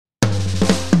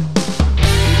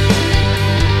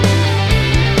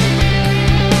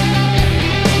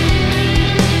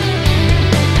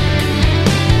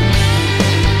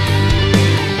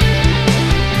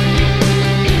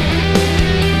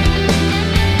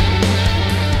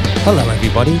Hello,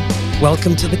 everybody.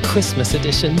 Welcome to the Christmas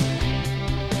edition.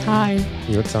 Hi.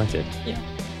 Are you excited? Yeah.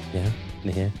 Yeah?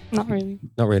 Nehir? Not really.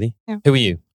 Not really? Yeah. Who are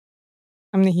you?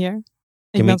 I'm Nehir.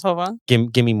 Give me- Ignatova.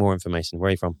 Give me more information. Where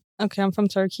are you from? Okay, I'm from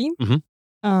Turkey.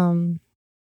 Mhm.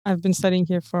 I've been studying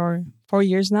here for 4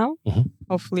 years now. Mhm.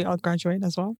 Hopefully I'll graduate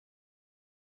as well.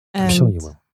 I'm sure you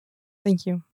will. Thank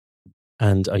you.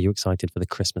 And are you excited for the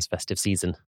Christmas festive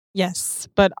season? Yes,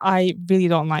 but I really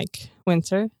don't like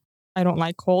winter. I don't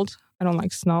like cold. I don't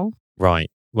like snow.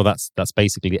 Right. Well, that's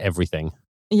basically everything.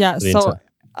 Yeah, The so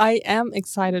I am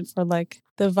excited for like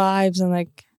the vibes and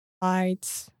like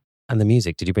lights. And the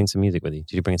music. Did you bring some music with you?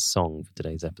 Did you bring a song for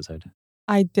today's episode?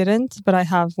 I didn't, but I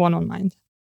have one on mind.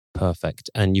 Perfect.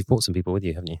 And you've brought some people with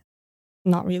you, haven't you?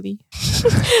 Not really.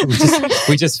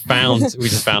 we just found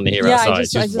Nehir outside. I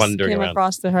just wandering came around.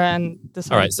 across to her and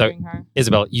decided All right, so to bring her.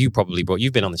 Isobel,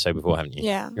 you've been on the show before, haven't you?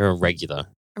 Yeah. You're a regular.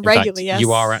 In Regularly, fact, yes.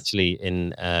 You are actually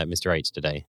in Mr. H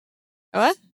today.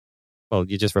 What? Well,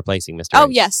 you're just replacing Mr. Oh,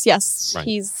 H. yes. Right.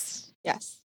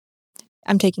 Yes.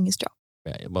 I'm taking his job.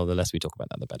 Yeah, well, the less we talk about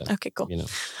that, the better. Okay, cool. You know,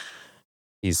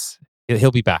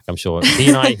 he'll be back, I'm sure. He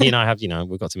and I have,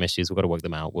 we've got some issues. We've got to work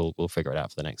them out. We'll figure it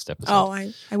out for the next episode. Oh,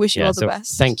 I wish you all the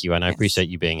best. Thank you, and I Yes. appreciate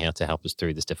you being here to help us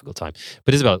through this difficult time.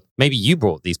 But Isobel, maybe you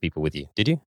brought these people with you, did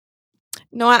you?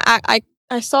 No,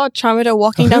 I saw Charmita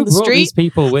walking down the Who brought street. these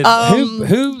people with?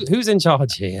 Who's in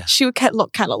charge here? She would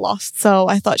look kind of lost, so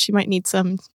I thought she might need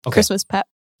some Christmas pep.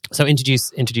 So introduce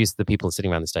the people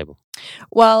sitting around this table.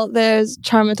 Well, there's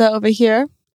Charmita over here.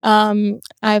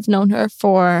 I've known her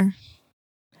for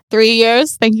 3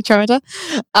 years. Thank you, Charmita.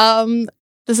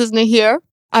 This is Nehir.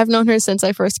 I've known her since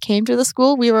I first came to the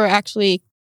school. We were actually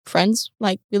friends,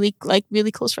 really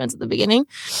close friends at the beginning.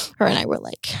 Her and I were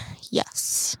like,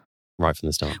 yes. Right from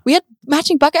the start. We had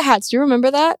matching bucket hats. Do you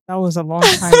remember that? That was a long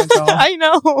time ago. I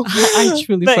know. I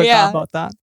truly But forgot yeah. about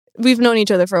that. We've known each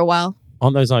other for a while.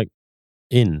 Aren't those like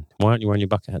in? Why aren't you wearing your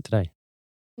bucket hat today?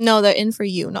 No, they're in for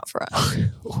you, not for us.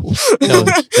 No.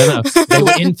 They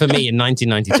were in for me in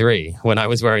 1993 when I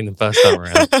was wearing them first time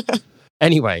around.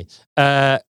 Anyway,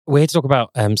 we're here to talk about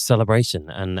celebration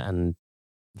and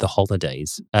the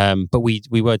holidays. But we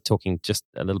were talking just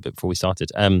a little bit before we started.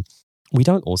 We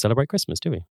don't all celebrate Christmas, do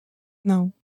we?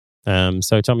 No.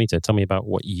 So Charmita, tell me about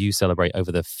what you celebrate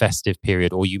over the festive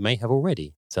period, or you may have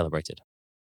already celebrated.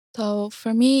 So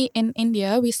for me, in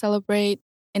India, we celebrate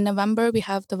in November, we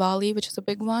have Diwali, which is a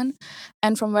big one.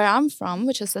 And from where I'm from,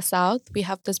 which is the south, we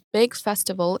have this big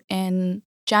festival in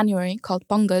January called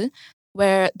Pongal,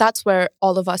 that's where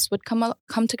all of us would come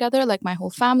together. Like my whole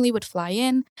family would fly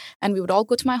in and we would all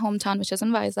go to my hometown, which is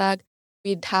in Vizag.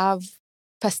 We'd have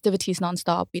festivities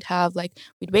nonstop.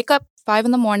 We'd wake up 5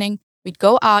 a.m, we'd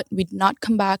go out, we'd not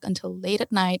come back until late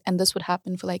at night. And this would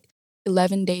happen for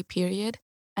 11-day period.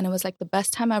 And it was the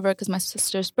best time ever because my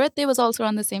sister's birthday was also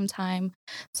around the same time.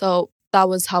 So that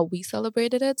was how we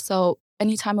celebrated it. So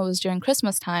anytime it was during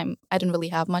Christmas time, I didn't really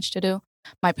have much to do.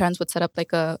 My parents would set up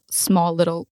a small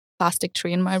little plastic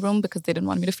tree in my room because they didn't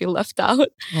want me to feel left out.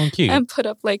 Oh, cute. And put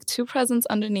up 2 presents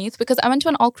underneath because I went to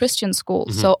an all-Christian school.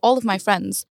 Mm-hmm. So all of my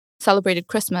friends celebrated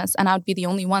Christmas and I would be the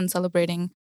only one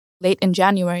celebrating late in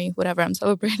January, whatever I'm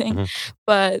celebrating. Mm-hmm.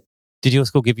 But did your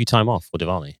school give you time off for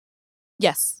Diwali?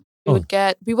 yes. Oh.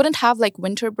 We wouldn't have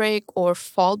winter break or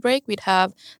fall break. We'd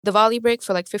have Diwali break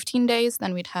for 15 days.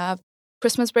 Then we'd have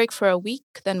Christmas break for a week.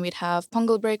 Then we'd have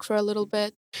Pongal break for a little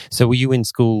bit. So were you in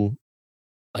school,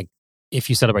 if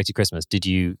you celebrated Christmas, did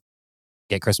you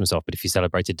get Christmas off? But if you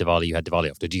celebrated Diwali, you had Diwali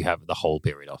off. Did you have the whole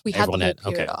period off? We had the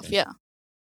whole period off, yeah.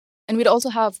 And we'd also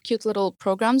have cute little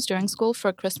programs during school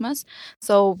for Christmas.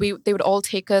 So they would all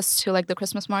take us to the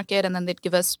Christmas market and then they'd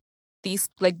give us these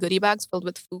goodie bags filled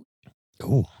with food.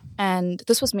 Ooh. And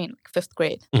this was me in 5th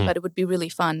grade, but it would be really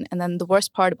fun. And then the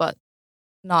worst part about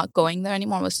not going there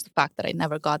anymore was the fact that I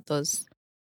never got those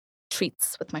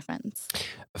treats with my friends.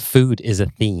 Food is a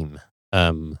theme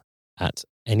at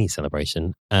any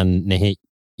celebration. And Nehir,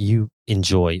 you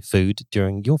enjoy food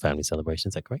during your family celebration,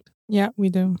 is that correct? Yeah, we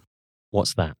do.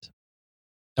 What's that?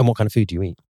 And what kind of food do you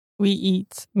eat? We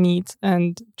eat meat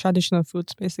and traditional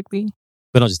foods, basically.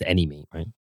 But not just any meat, right?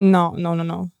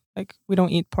 No. We don't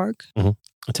eat pork. Mm-hmm.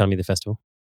 Tell me the festival.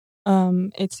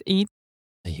 It's Eid.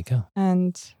 There you go.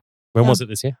 And when was it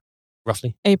this year,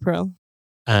 roughly? April.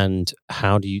 And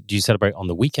how do you celebrate on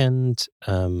the weekend?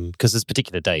 Because there's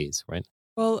particular days, right?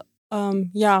 Well,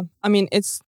 yeah. I mean,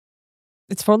 it's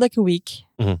for a week.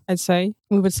 Mm-hmm. I'd say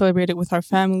we would celebrate it with our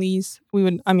families.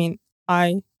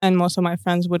 I and most of my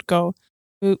friends would go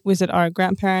visit our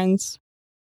grandparents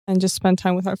and just spend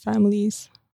time with our families.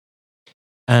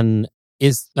 And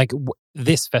is like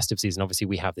this festive season, obviously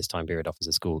we have this time period off as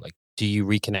a school. Like, do you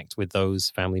reconnect with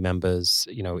those family members,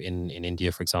 in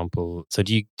India, for example? So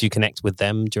do you connect with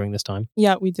them during this time?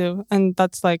 Yeah, we do. And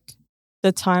that's like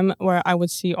the time where I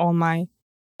would see all my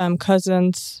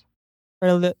cousins,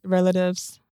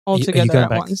 relatives all Are you together going at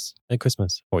back once. at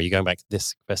Christmas? Or are you going back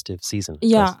this festive season?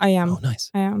 Yeah, I am. Oh, nice.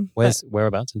 I am.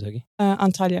 Whereabouts in Turkey?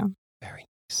 Antalya. Very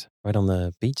nice. Right on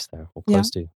the beach there, or Yeah.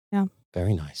 close to. Yeah.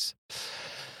 Very nice.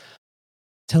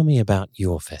 Tell me about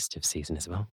your festive season,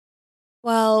 Isobel.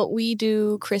 Well, we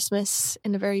do Christmas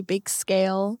in a very big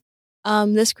scale.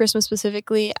 This Christmas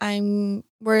specifically, Santa.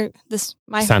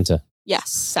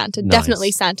 Yes, Santa. Nice.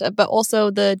 Definitely Santa, but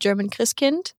also the German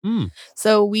Christkind.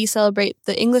 So we celebrate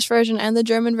the English version and the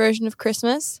German version of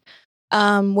Christmas,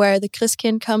 where the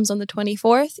Christkind comes on the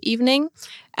 24th evening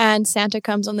and Santa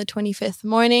comes on the 25th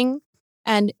morning.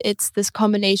 And it's this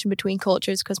combination between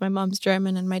cultures because my mom's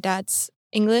German and my dad's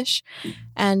English.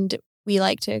 And we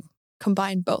like to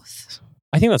combine both.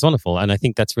 I think that's wonderful, and I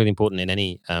think that's really important in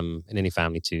any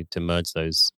family to merge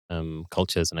those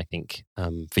cultures. And I think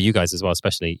for you guys as well,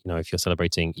 especially if you're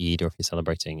celebrating Eid or if you're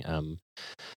celebrating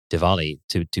Diwali,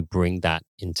 to bring that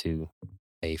into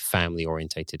a family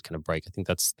orientated kind of break. I think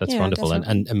that's wonderful,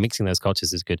 and mixing those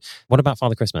cultures is good. What about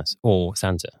Father Christmas or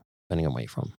Santa, depending on where you're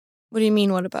from? What do you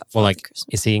mean? What about Well, Father like, Christmas?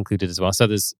 is he included as well? So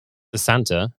there's the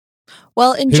Santa.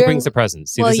 Well, in Who German, brings the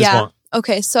presents? See, well, this yeah. is what.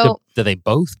 Okay, so Do they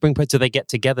both bring presents? Do they get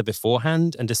together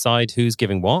beforehand and decide who's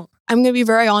giving what? I'm going to be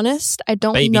very honest. I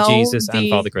don't Baby know. Jesus and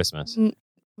Father Christmas.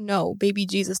 No, baby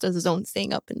Jesus does his own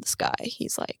thing up in the sky.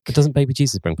 He's like, But doesn't baby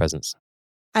Jesus bring presents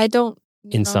I don't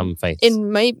in know. some faiths?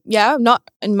 Not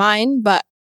in mine, but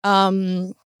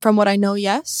from what I know,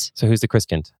 yes. So who's the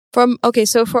Christkind?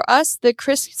 So for us,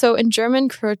 so in German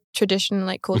tradition,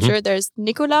 like culture, there's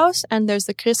Nikolaus and there's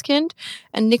the Christkind,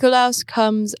 and Nikolaus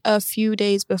comes a few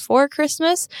days before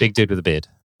Christmas. Big dude with a beard.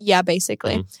 Yeah,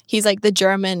 basically, he's like the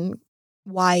German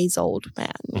wise old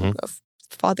man of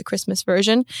Father Christmas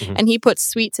version, and he puts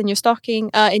sweets in your stocking,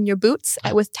 in your boots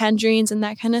with tangerines and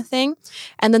that kind of thing,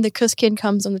 and then the Christkind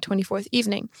comes on the 24th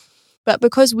evening. But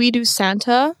because we do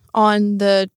Santa on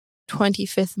the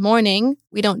 25th morning,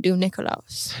 we don't do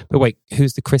Nikolaus. But wait,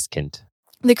 who's the Christkind?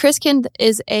 The Christkind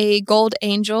is a gold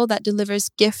angel that delivers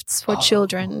gifts for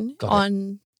children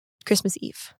on Christmas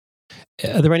Eve.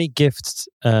 Are there any gifts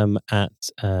at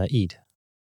Eid?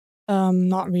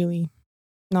 Not really.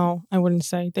 No, I wouldn't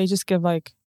say. They just give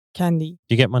like candy.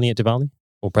 Do you get money at Diwali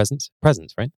or presents?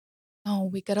 Presents, right? No,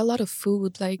 we get a lot of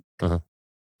food. Like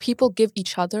people give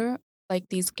each other like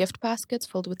these gift baskets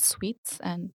filled with sweets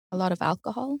and a lot of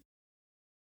alcohol.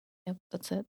 Yep,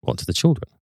 that's it. What, to the children?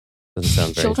 Doesn't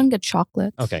sound very... Children get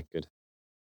chocolate. Okay, good.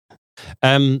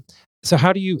 So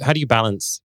how do you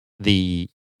balance these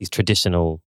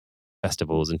traditional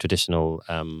festivals and traditional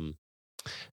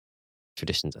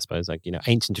traditions, I suppose, like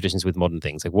ancient traditions with modern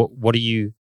things? Like what do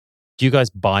you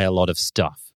guys buy a lot of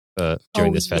stuff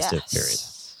during this festive period?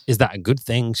 Is that a good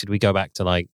thing? Should we go back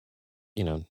to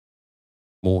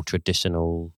more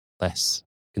traditional, less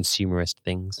consumerist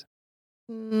things?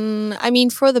 I mean,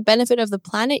 for the benefit of the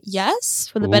planet, yes.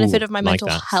 For the benefit of my mental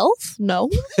health, no.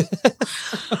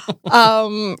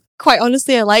 Quite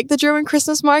honestly, I like the German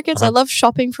Christmas markets. I love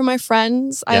shopping for my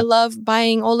friends. I love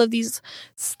buying all of these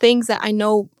things that I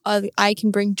know I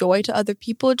can bring joy to other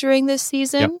people during this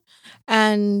season.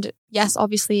 And yes,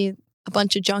 obviously, a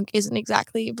bunch of junk isn't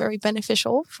exactly very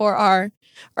beneficial for our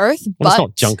Earth. Well, but it's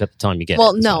not junk at the time you get it.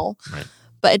 Well, no. Right.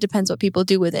 But it depends what people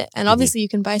do with it. And obviously you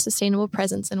can buy sustainable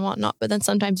presents and whatnot, but then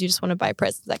sometimes you just want to buy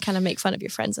presents that kind of make fun of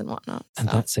your friends and whatnot. And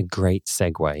that's a great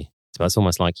segue. So it's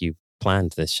almost like you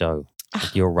planned this show.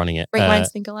 Like you're running it. Great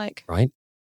minds think alike. Right?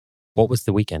 What was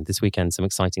the weekend? This weekend, some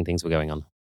exciting things were going on.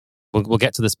 We'll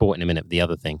get to the sport in a minute, but the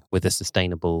other thing with the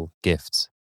sustainable gifts.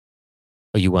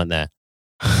 Oh, you weren't there.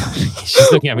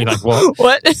 She's looking at me like, what?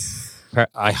 What?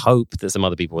 I hope that some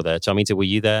other people were there. Charmita, were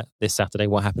you there this Saturday?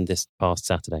 What happened this past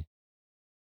Saturday?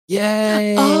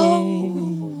 Yay!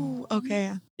 Oh,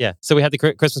 okay. Yeah. So we had the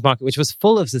Christmas market, which was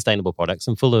full of sustainable products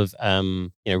and full of,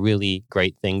 really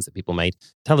great things that people made.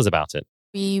 Tell us about it.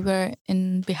 We were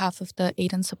in behalf of the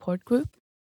Aid and Support Group.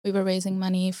 We were raising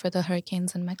money for the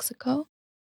hurricanes in Mexico.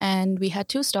 And we had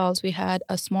two stalls. We had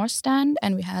a s'more stand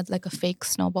and we had like a fake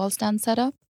snowball stand set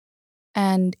up.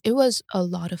 And it was a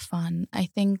lot of fun. I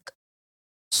think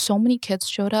so many kids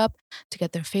showed up to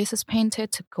get their faces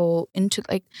painted, to go into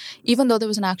even though there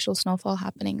was an actual snowfall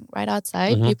happening right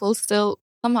outside, people still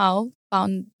somehow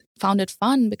found it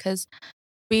fun because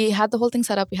we had the whole thing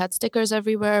set up. We had stickers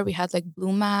everywhere. We had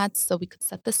blue mats so we could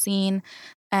set the scene.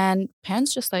 And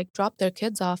parents just dropped their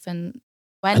kids off and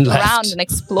went around and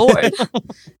explored.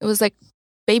 It was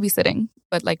babysitting,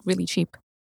 but like really cheap.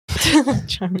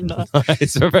 Charmita.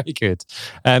 It's very good.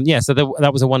 So that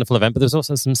was a wonderful event, but there was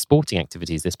also some sporting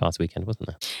activities this past weekend, wasn't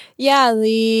there? Yeah,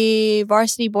 the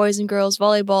varsity boys and girls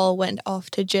volleyball went off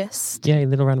to gist. Yeah, a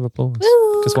little round of applause.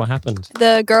 Woo! Because what happened?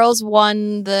 The girls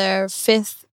won their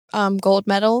 5th gold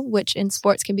medal, which in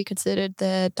sports can be considered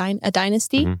a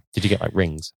dynasty. Mm-hmm. Did you get like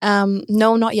rings?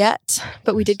 No, not yet,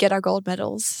 but we did get our gold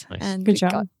medals, Nice. and Good we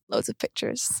job. got loads of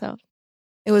pictures. So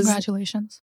it was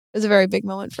Congratulations. a very big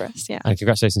moment for us. Yeah. And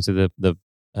congratulations to the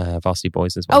varsity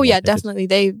boys as well. Oh yeah, They did. definitely.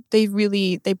 They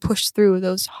really pushed through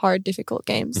those hard, difficult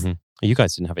games. Mhm. You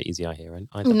guys didn't have it easy, I hear,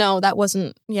 either. No, that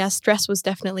wasn't. Yeah, stress was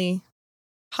definitely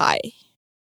high.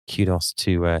 Kudos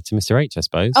to Mr. H, I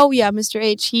suppose. Oh yeah, Mr.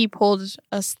 H, he pulled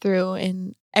us through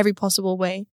in every possible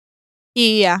way.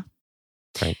 Yeah.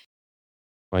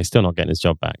 Well, he's still not getting his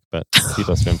job back, but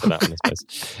kudos to him for that one, I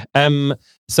suppose.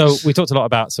 So we talked a lot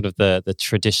about sort of the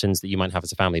traditions that you might have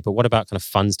as a family, but what about kind of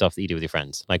fun stuff that you do with your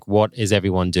friends? Like, what is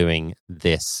everyone doing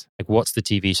this? Like, what's the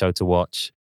TV show to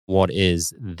watch? What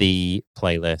is the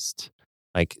playlist?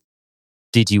 Like,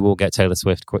 did you all get Taylor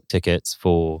Swift tickets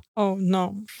for Oh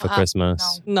no.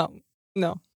 Christmas? No.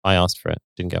 I asked for it.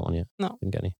 Didn't get one yet. No.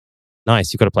 Didn't get any.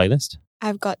 Nice. You've got a playlist?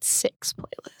 I've got 6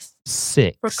 playlists.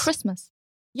 6. For Christmas.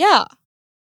 Yeah.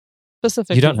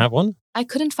 Specifically. You don't have one? I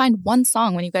couldn't find one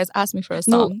song when you guys asked me for a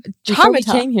song. Before we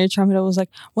Charmita. came here, Charmita was like,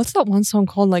 "What's that one song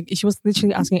called?" Like she was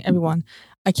literally asking everyone.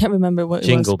 I can't remember what it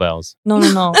Jingle was. bells. No.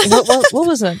 what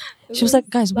was it? She was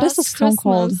like, "Guys, what is this song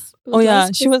called?" Oh yeah,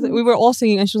 she was. We were all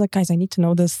singing, and she was like, "Guys, I need to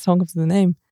know this song of the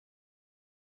name."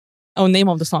 Oh, name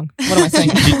of the song. What am I saying?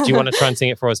 do you want to try and sing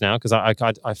it for us now? Because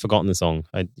I've forgotten the song.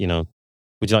 Would you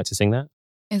like to sing that?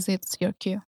 Is it your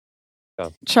cue?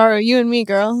 Charo, you and me,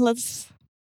 girl. Let's.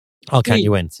 I'll count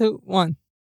you in. 2, 1.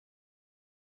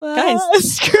 Guys,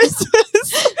 Last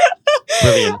Christmas.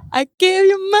 Brilliant. I gave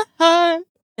you my heart,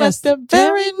 Yes. but the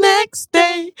very next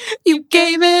day you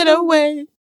gave it away.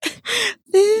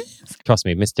 Trust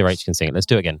me, Mr. H can sing it. Let's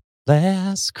do it again.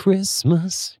 Last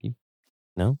Christmas.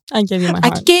 No? I gave you my I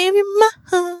heart. gave you my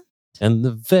heart, And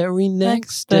the very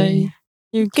next day.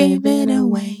 you gave it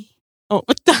away. Oh,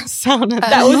 that sounded. I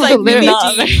That don't was know like the lyrics.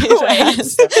 not very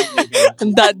fast.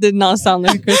 And that did not sound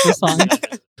like a Christmas song.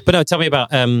 But no, tell me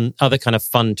about other kind of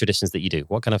fun traditions that you do.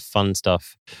 What kind of fun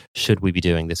stuff should we be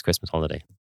doing this Christmas holiday?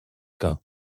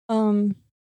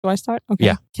 Do I start? Okay.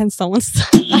 Yeah. Can someone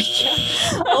start?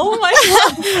 Oh my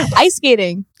god. Ice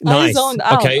skating. Nice. zoned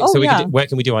out. Okay, Oh, so yeah. where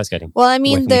can we do ice skating? Well, I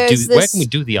mean, there's this. Where can we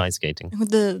do the ice skating?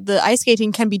 The ice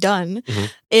skating can be done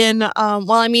in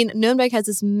Nuremberg has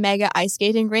this mega ice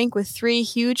skating rink with 3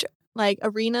 huge like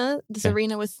arena. This Yeah.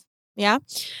 arena with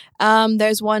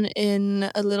there's one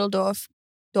in a little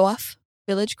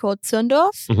village called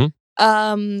Zundorf. Mhm.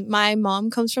 My mom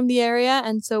comes from the area,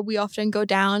 and so we often go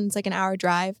down. It's like an hour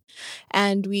drive,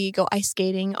 and we go ice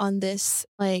skating on this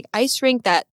like ice rink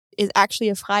that is actually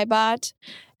a Freibad,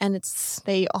 and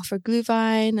they offer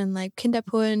Glühwein and like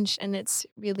Kinderpunsch, and it's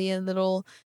really a little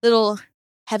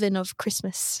heaven of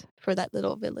Christmas for that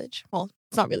little village. Well,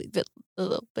 it's not really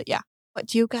little, but yeah. What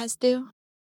do you guys do?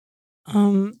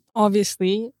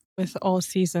 Obviously, with all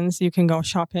seasons, you can go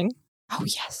shopping Oh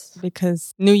yes,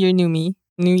 because New Year, new me.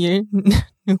 New Year,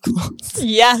 new clothes.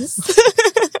 yes.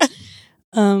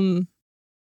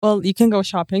 Well, you can go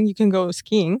shopping. You can go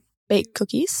skiing. Bake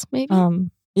cookies, maybe.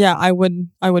 Yeah, I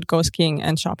would go skiing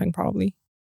and shopping probably.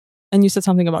 And you said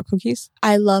something about cookies?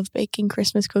 I love baking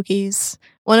Christmas cookies.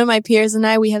 One of my peers and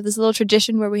I, we have this little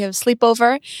tradition where we have a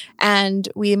sleepover and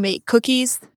we make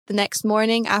cookies the next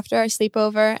morning after our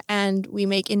sleepover, and we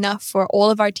make enough for all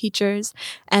of our teachers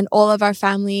and all of our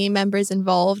family members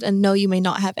involved. And no, you may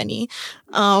not have any.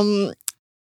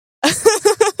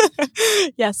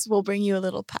 Yes, we'll bring you a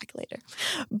little pack later.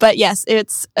 But yes,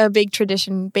 it's a big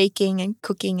tradition, baking and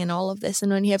cooking and all of this.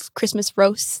 And when you have Christmas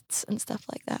roasts and stuff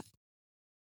like that.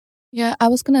 Yeah, I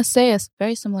was gonna say a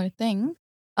very similar thing.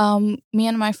 Me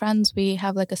and my friends, we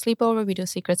have like a sleepover. We do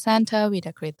Secret Santa. We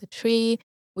decorate the tree.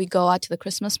 We go out to the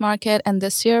Christmas market. And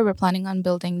this year, we're planning on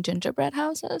building gingerbread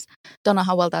houses. Don't know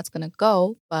how well that's gonna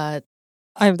go, but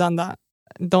I've done that.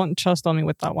 Don't trust on me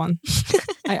with that one.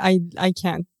 I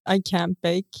can't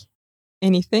bake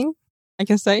anything, I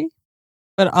can say,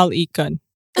 but I'll eat good.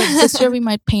 this year we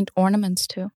might paint ornaments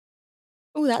too.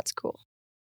 Oh, that's cool.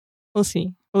 We'll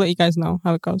see. We'll let you guys know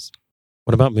how it goes.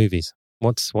 What about movies?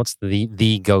 What's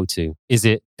the go-to? Is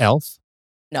it Elf?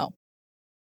 No,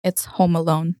 it's Home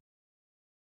Alone.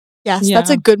 Yes, Yeah. that's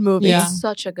a good movie. Yeah. It's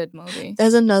such a good movie.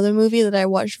 There's another movie that I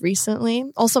watched recently.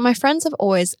 Also, my friends have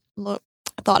always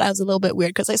thought I was a little bit weird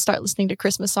because I start listening to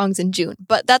Christmas songs in June,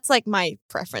 but that's like my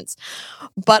preference.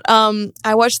 But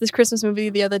I watched this Christmas movie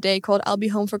the other day called I'll Be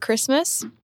Home for Christmas,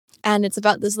 and it's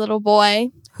about this little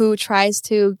boy who tries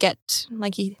to get,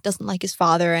 like, he doesn't like his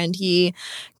father, and he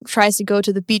tries to go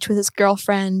to the beach with his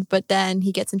girlfriend, but then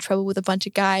he gets in trouble with a bunch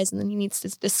of guys, and then he needs to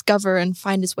discover and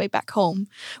find his way back home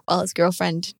while his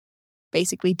girlfriend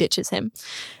basically ditches him.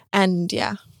 And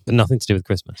yeah. But nothing to do with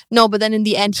Christmas. No, but then in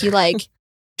the end, he like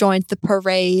joins the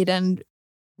parade and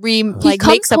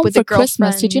makes up with the girlfriend.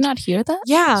 Christmas. Did you not hear that?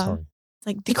 Yeah. Sorry.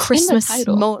 Like the It's Christmas in the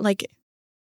title. like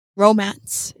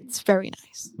romance. It's very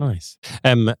nice. Nice.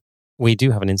 We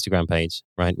do have an Instagram page,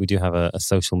 right? We do have a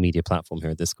social media platform here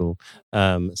at this school.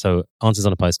 So answers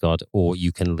on a postcard, or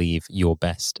you can leave your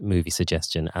best movie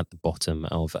suggestion at the bottom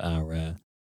of our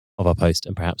post,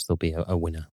 and perhaps there'll be a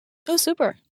winner. Oh,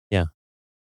 super. Yeah.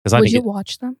 Because Would you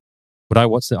watch them? Would I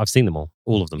watch them? I've seen them all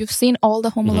of them. You've seen all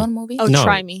the Home Mhm. Alone movies? Oh, No.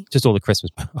 try me. Just all the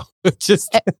Christmas.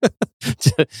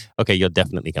 Okay, you're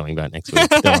definitely coming back next week.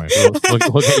 Don't worry.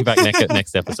 We'll get you back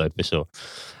next episode for sure.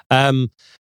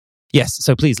 Yes,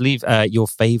 so please leave your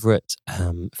favorite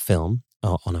film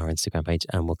on our Instagram page,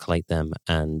 and we'll collate them,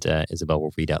 and Isobel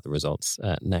will read out the results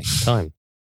next time.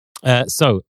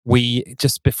 So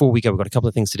just before we go, we've got a couple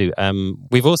of things to do.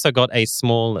 We've also got a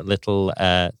small little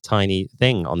tiny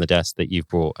thing on the desk that you've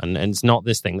brought, and it's not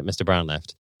this thing that Mr. Brown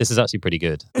left. This is actually pretty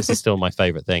good. This is still my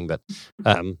favorite thing, but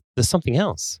there's something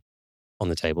else on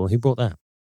the table. Who brought that?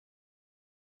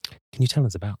 Can you tell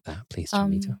us about that, please,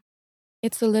 Charmita?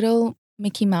 It's a little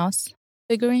Mickey Mouse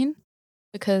figurine,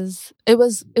 because it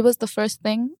was the first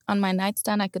thing on my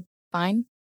nightstand I could find.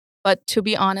 But to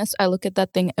be honest, I look at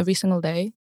that thing every single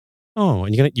day. Oh,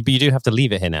 and but you do have to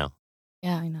leave it here now.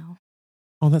 Yeah, I know.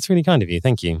 Oh, that's really kind of you.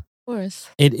 Thank you. Of course.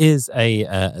 It is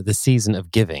the season of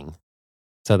giving,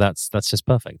 so that's just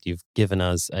perfect. You've given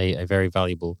us a very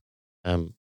valuable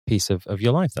piece of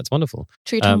your life. That's wonderful.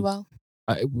 Treat him well.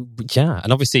 Yeah,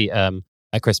 and obviously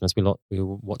at Christmas we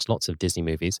watch lots of Disney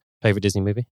movies. Favorite Disney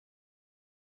movie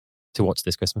to watch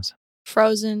this Christmas?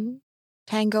 Frozen,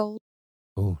 Tangled.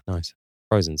 Oh, nice.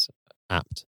 Frozen's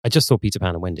apt. I just saw Peter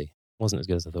Pan and Wendy. Wasn't as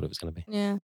good as I thought it was going to be.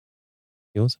 Yeah.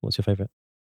 Yours? What's your favorite?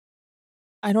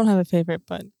 I don't have a favorite,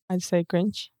 but I'd say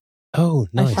Grinch. Oh,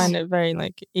 nice. I find it very,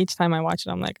 like, each time I watch it,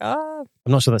 I'm like, oh.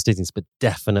 I'm not sure that's Disney's, but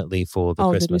definitely for the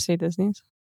Christmas. Did you say Disney's?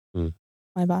 Mm.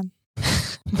 My bad.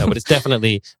 No, but it's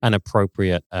definitely an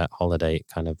appropriate holiday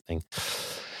kind of thing.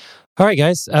 All right,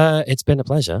 guys. It's been a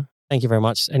pleasure. Thank you very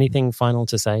much. Anything final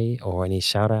to say, or any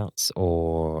shout outs,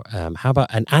 or how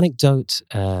about an anecdote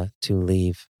to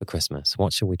leave for Christmas?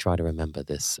 What should we try to remember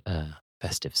this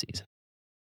festive season?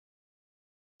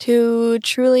 To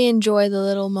truly enjoy the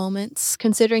little moments,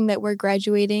 considering that we're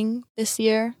graduating this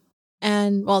year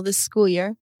and, well, this school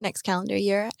year, next calendar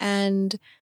year, and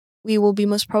we will be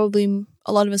most probably,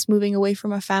 a lot of us, moving away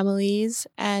from our families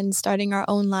and starting our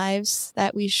own lives,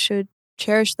 that we should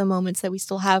cherish the moments that we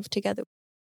still have together.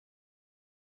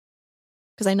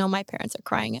 Because I know my parents are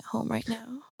crying at home right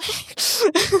now.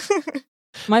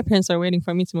 My parents are waiting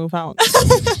for me to move out,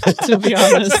 to be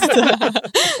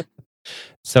honest.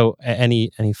 So any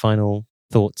final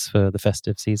thoughts for the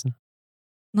festive season?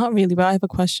 Not really, but I have a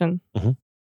question. Mm-hmm.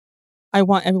 I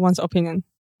want everyone's opinion.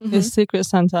 Mhm. Is Secret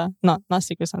Santa, not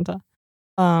Secret Santa,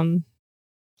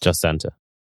 Just Santa.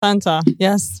 Santa,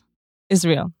 yes, is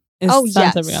real. Is Oh,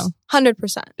 Santa yes. real?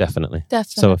 100%. Definitely.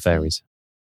 Definitely. So are fairies.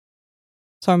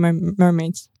 So are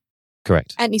mermaids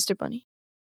Correct. And Easter Bunny.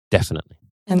 and Definitely.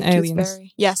 the Tooth aliens.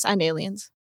 Fairy. Yes, and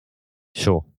aliens.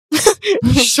 Sure.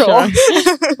 Sure.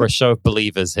 We're a show of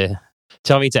believers here.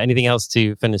 Charmita, anything else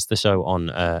to finish the show on?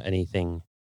 Anything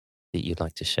that you'd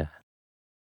like to share?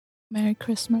 Merry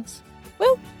Christmas.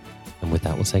 And with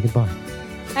that, we'll say goodbye.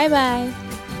 Bye-bye.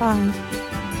 Bye.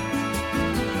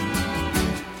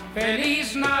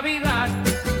 Feliz Navidad,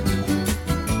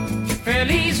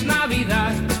 Feliz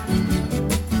Navidad,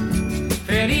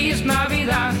 Feliz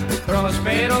Navidad,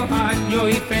 próspero año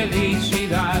y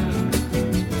felicidad.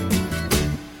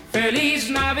 Feliz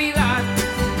Navidad,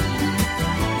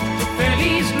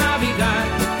 Feliz Navidad.